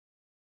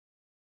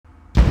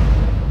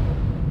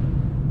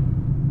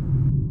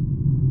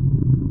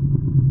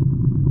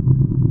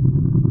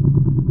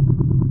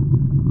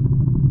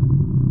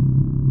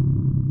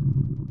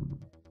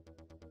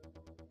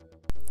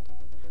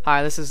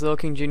Hi, this is Lil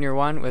King Jr.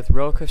 1 with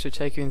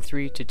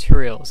RCT3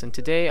 Tutorials, and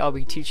today I'll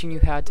be teaching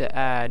you how to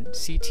add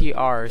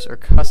CTRs or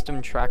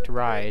custom tracked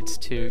rides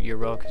to your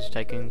Roller Coaster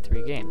Tycoon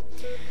 3 game.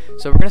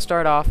 So we're going to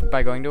start off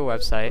by going to a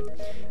website.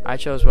 I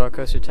chose Roller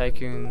Coaster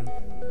Tycoon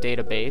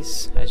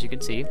database, as you can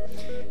see,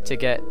 to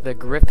get the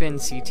Griffin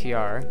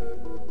CTR,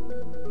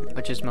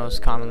 which is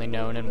most commonly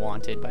known and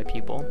wanted by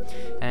people.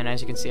 And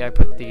as you can see, I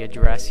put the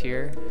address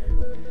here,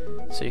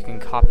 so you can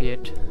copy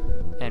it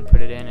and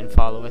put it in and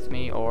follow with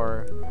me,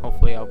 or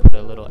hopefully I'll put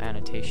a little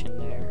annotation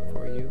there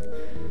for you,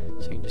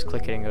 so you can just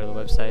click it and go to the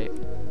website.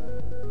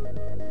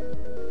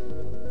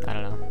 I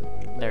don't know,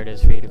 there it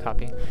is for you to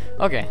copy.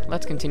 Okay,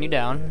 let's continue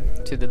down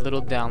to the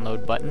little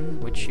download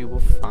button, which you will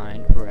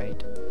find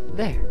right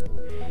there.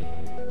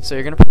 So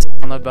you're gonna press the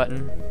download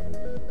button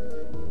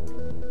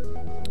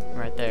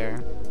right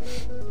there,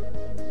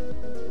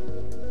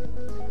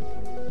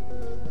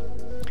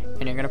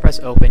 and you're gonna press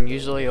open.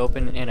 Usually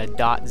open in a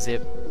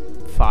 .zip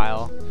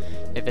file.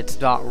 If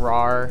it's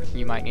 .rar,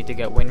 you might need to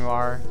get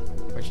WinRAR,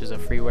 which is a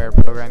freeware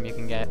program you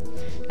can get.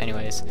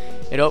 Anyways,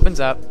 it opens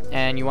up,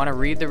 and you want to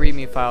read the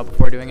README file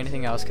before doing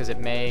anything else, because it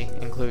may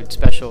include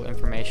special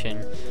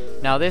information.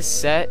 Now, this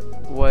set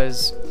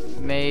was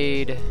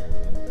made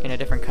in a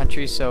different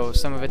country, so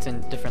some of it's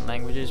in different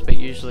languages, but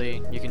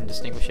usually you can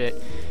distinguish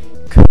it.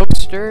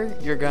 Coaster,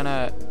 you're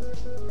gonna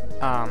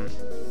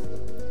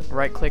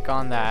right click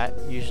on that.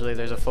 Usually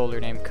there's a folder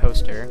named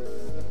Coaster,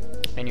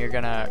 and you're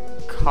gonna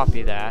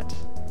copy that.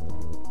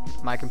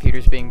 My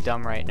computer's being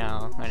dumb right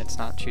now and it's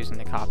not choosing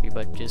the copy,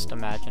 but just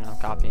imagine I'm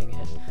copying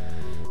it.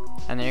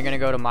 And then you're gonna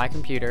go to My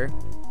Computer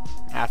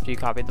after you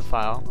copied the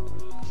file.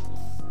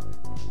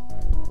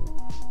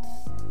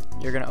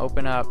 You're gonna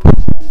open up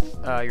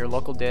your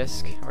local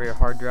disk or your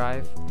hard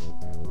drive.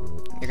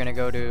 You're gonna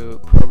go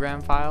to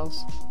Program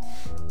Files,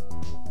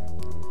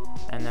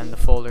 and then the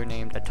folder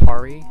named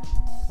Atari.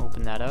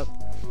 Open that up.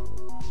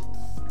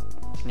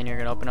 And then you're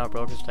going to open up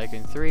Roller Coaster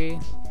Tycoon 3.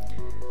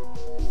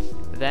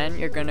 Then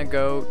you're going to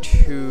go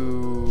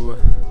to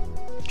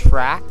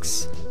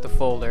Tracks, the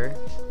folder.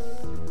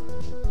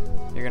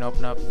 You're going to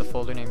open up the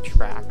folder named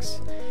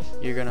Tracks.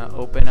 You're going to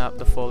open up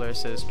the folder that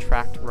says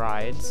Tracked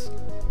Rides.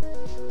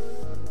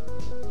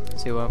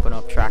 So you open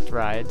up Tracked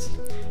Rides.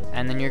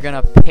 And then you're going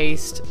to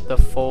paste the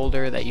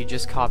folder that you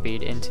just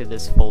copied into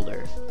this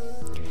folder.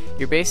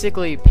 You're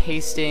basically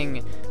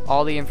pasting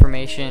all the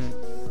information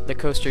the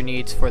coaster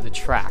needs for the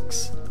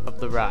tracks of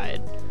the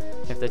ride,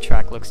 if the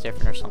track looks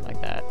different or something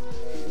like that.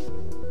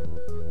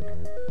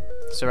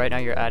 So right now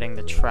you're adding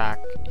the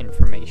track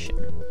information.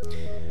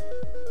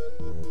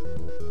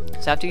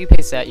 So after you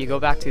paste that, you go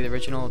back to the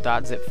original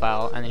 .zip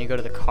file, and then you go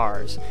to the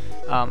cars.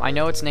 I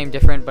know it's named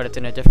different, but it's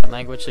in a different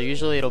language, so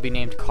usually it'll be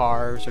named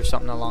cars or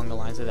something along the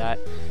lines of that.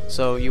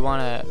 So you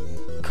want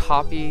to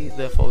copy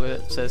the folder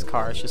that says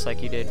cars, just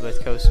like you did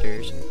with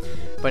coasters.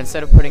 But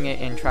instead of putting it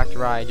in Tracked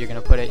Ride, you're going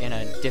to put it in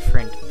a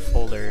different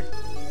folder.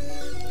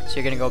 So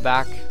you're going to go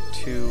back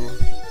to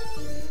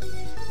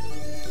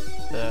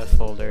the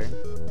folder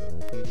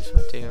you just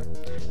went to.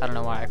 I don't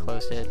know why I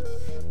closed it.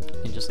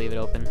 You can just leave it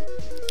open.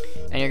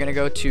 And you're going to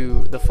go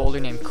to the folder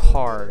named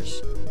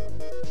Cars.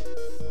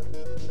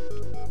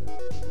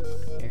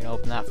 You're going to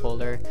open that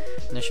folder.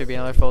 And there should be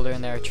another folder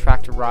in there,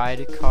 Tracked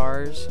Ride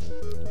Cars.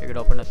 You're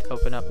going to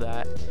open up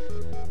that.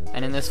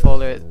 And in this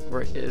folder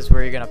is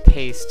where you're going to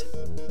paste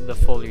the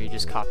folder you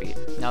just copied.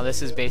 Now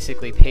this is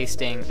basically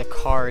pasting the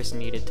cars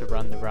needed to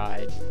run the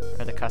ride,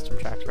 or the custom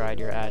tracked ride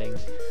you're adding.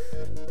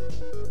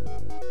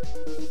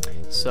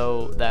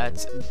 So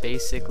that's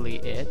basically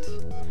it.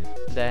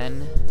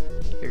 Then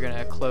you're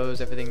gonna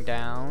close everything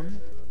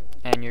down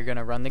and you're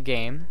gonna run the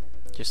game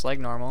just like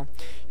normal.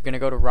 You're gonna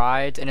go to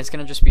rides, and it's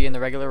gonna just be in the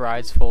regular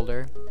rides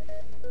folder,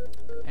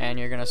 and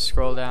you're gonna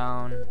scroll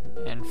down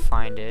and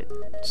find it.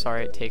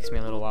 Sorry it takes me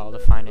a little while to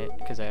find it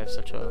because I have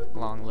such a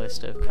long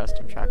list of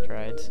custom tracked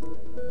rides.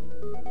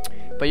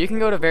 But you can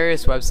go to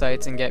various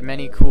websites and get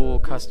many cool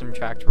custom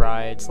tracked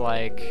rides,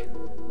 like,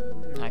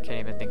 I can't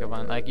even think of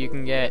one. Like, you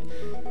can get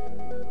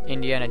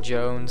Indiana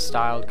Jones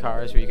styled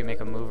cars where you can make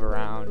them move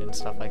around and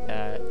stuff like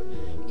that.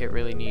 You get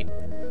really neat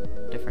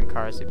different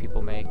cars that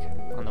people make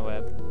on the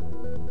web.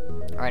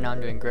 Right now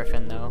I'm doing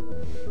Griffin though.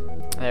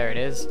 There it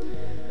is.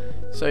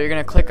 So you're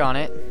going to click on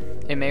it.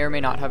 It may or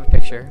may not have a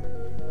picture.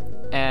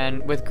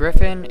 And with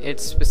Griffin, it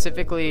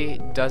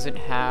specifically doesn't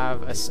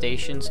have a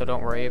station, so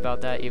don't worry about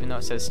that. Even though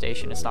it says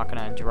station, it's not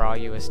going to draw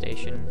you a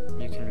station.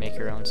 You can make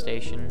your own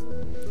station.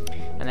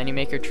 And then you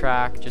make your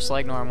track just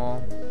like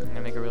normal. I'm going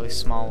to make a really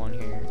small one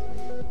here.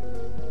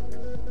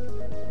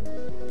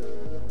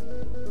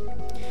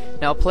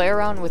 Now play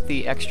around with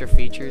the extra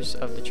features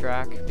of the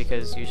track,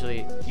 because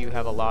usually you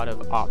have a lot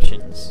of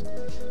options,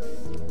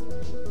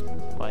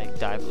 like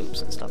dive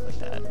loops and stuff like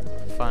that.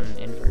 Fun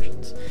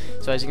inversions.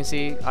 So as you can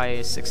see,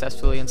 I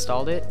successfully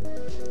installed it.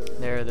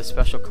 There are the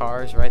special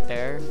cars right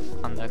there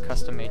on the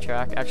custom made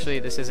track. Actually,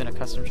 this isn't a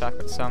custom track,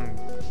 but some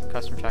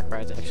custom track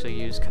rides actually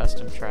use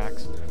custom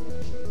tracks.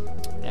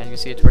 And as you can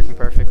see, it's working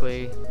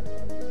perfectly.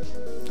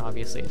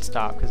 Obviously it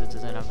stopped because it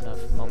doesn't have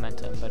enough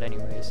momentum, but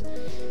anyways.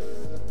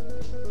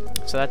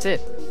 So that's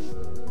it.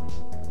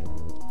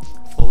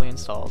 Fully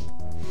installed.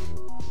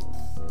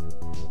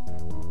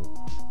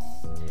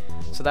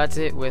 So that's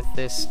it with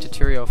this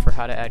tutorial for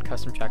how to add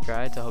custom track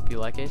guides. I hope you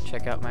like it.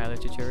 Check out my other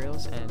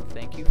tutorials, and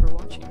thank you for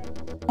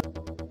watching.